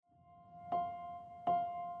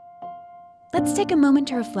let's take a moment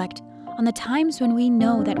to reflect on the times when we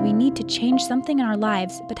know that we need to change something in our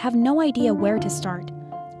lives but have no idea where to start.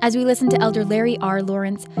 As we listen to Elder Larry R.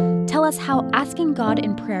 Lawrence tell us how asking God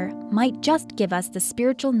in prayer might just give us the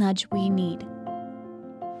spiritual nudge we need.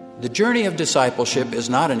 The journey of discipleship is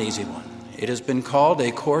not an easy one. It has been called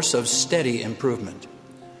a course of steady improvement.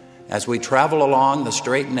 As we travel along the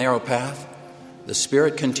straight and narrow path, the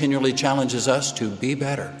Spirit continually challenges us to be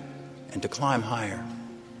better and to climb higher.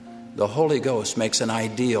 The Holy Ghost makes an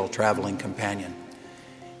ideal traveling companion.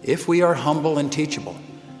 If we are humble and teachable,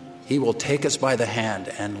 He will take us by the hand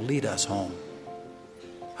and lead us home.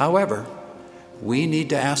 However, we need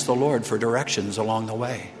to ask the Lord for directions along the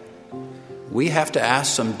way. We have to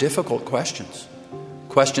ask some difficult questions.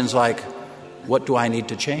 Questions like, what do I need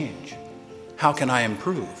to change? How can I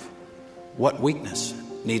improve? What weakness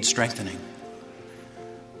needs strengthening?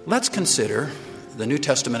 Let's consider the New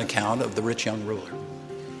Testament account of the rich young ruler.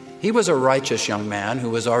 He was a righteous young man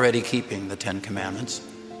who was already keeping the 10 Commandments,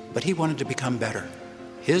 but he wanted to become better.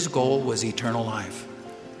 His goal was eternal life.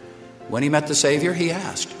 When he met the Savior, he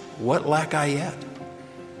asked, "What lack I yet?"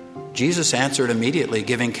 Jesus answered immediately,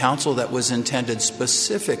 giving counsel that was intended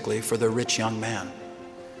specifically for the rich young man.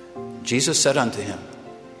 Jesus said unto him,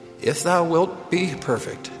 "If thou wilt be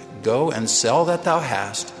perfect, go and sell that thou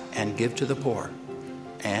hast, and give to the poor,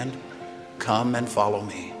 and come and follow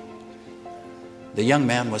me." The young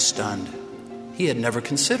man was stunned. He had never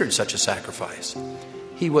considered such a sacrifice.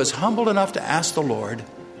 He was humble enough to ask the Lord,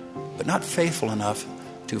 but not faithful enough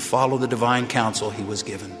to follow the divine counsel he was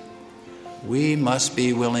given. We must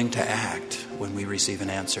be willing to act when we receive an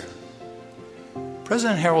answer.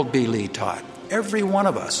 President Harold B. Lee taught, every one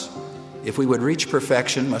of us, if we would reach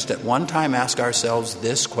perfection, must at one time ask ourselves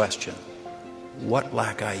this question: what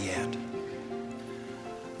lack I yet?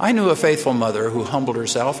 I knew a faithful mother who humbled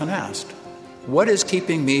herself and asked, what is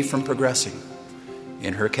keeping me from progressing?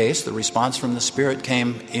 In her case, the response from the Spirit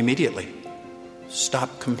came immediately: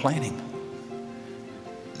 stop complaining.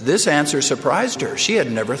 This answer surprised her. She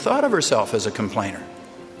had never thought of herself as a complainer.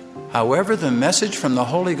 However, the message from the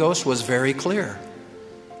Holy Ghost was very clear.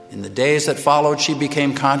 In the days that followed, she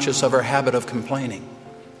became conscious of her habit of complaining.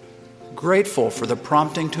 Grateful for the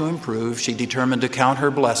prompting to improve, she determined to count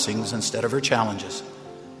her blessings instead of her challenges.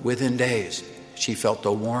 Within days, she felt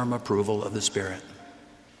the warm approval of the Spirit.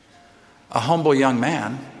 A humble young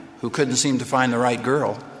man who couldn't seem to find the right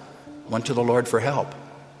girl went to the Lord for help.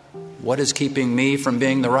 What is keeping me from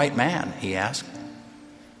being the right man? He asked.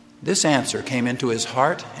 This answer came into his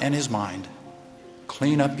heart and his mind: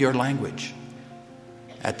 clean up your language.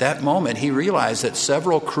 At that moment, he realized that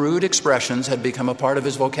several crude expressions had become a part of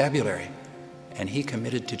his vocabulary, and he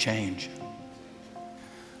committed to change.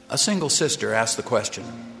 A single sister asked the question,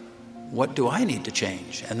 what do I need to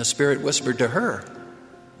change? And the Spirit whispered to her,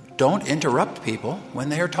 don't interrupt people when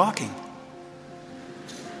they are talking.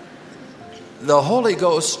 The Holy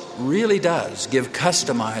Ghost really does give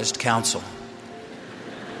customized counsel.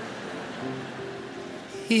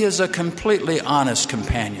 He is a completely honest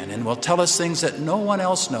companion and will tell us things that no one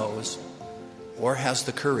else knows or has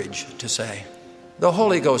the courage to say. The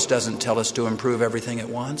Holy Ghost doesn't tell us to improve everything at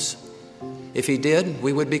once. If He did,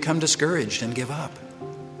 we would become discouraged and give up.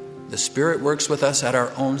 The Spirit works with us at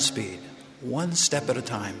our own speed, one step at a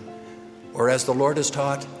time, or as the Lord has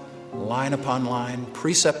taught, line upon line,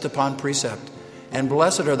 precept upon precept. And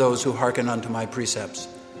blessed are those who hearken unto my precepts,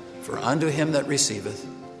 for unto him that receiveth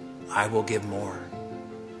I will give more.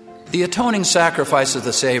 The atoning sacrifice of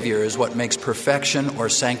the Savior is what makes perfection or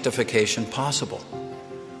sanctification possible.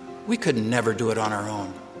 We could never do it on our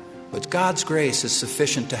own, but God's grace is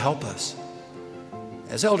sufficient to help us.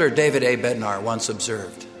 As Elder David A. Bednar once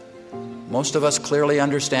observed, most of us clearly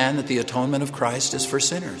understand that the atonement of Christ is for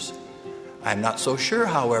sinners. I'm not so sure,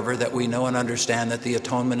 however, that we know and understand that the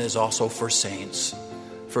atonement is also for saints,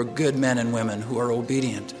 for good men and women who are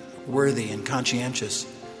obedient, worthy, and conscientious,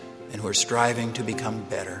 and who are striving to become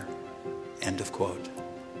better. End of quote.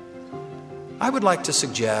 I would like to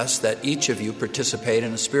suggest that each of you participate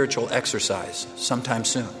in a spiritual exercise sometime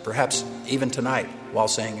soon, perhaps even tonight while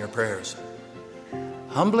saying your prayers.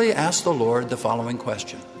 Humbly ask the Lord the following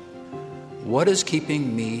question: what is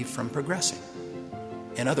keeping me from progressing?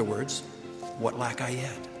 In other words, what lack I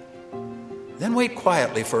yet? Then wait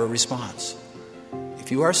quietly for a response.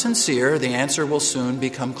 If you are sincere, the answer will soon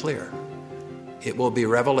become clear. It will be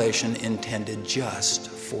revelation intended just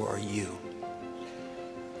for you.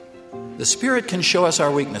 The Spirit can show us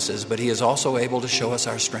our weaknesses, but He is also able to show us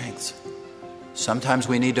our strengths. Sometimes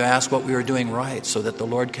we need to ask what we are doing right so that the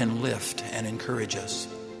Lord can lift and encourage us.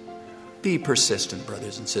 Be persistent,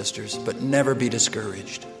 brothers and sisters, but never be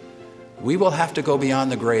discouraged. We will have to go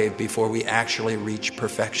beyond the grave before we actually reach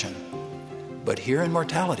perfection. But here in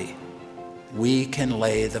mortality, we can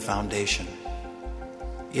lay the foundation.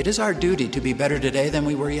 It is our duty to be better today than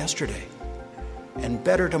we were yesterday, and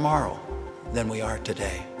better tomorrow than we are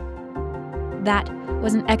today. That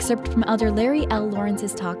was an excerpt from Elder Larry L.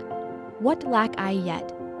 Lawrence's talk, What Lack I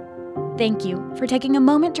Yet? Thank you for taking a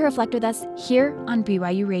moment to reflect with us here on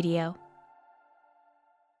BYU Radio.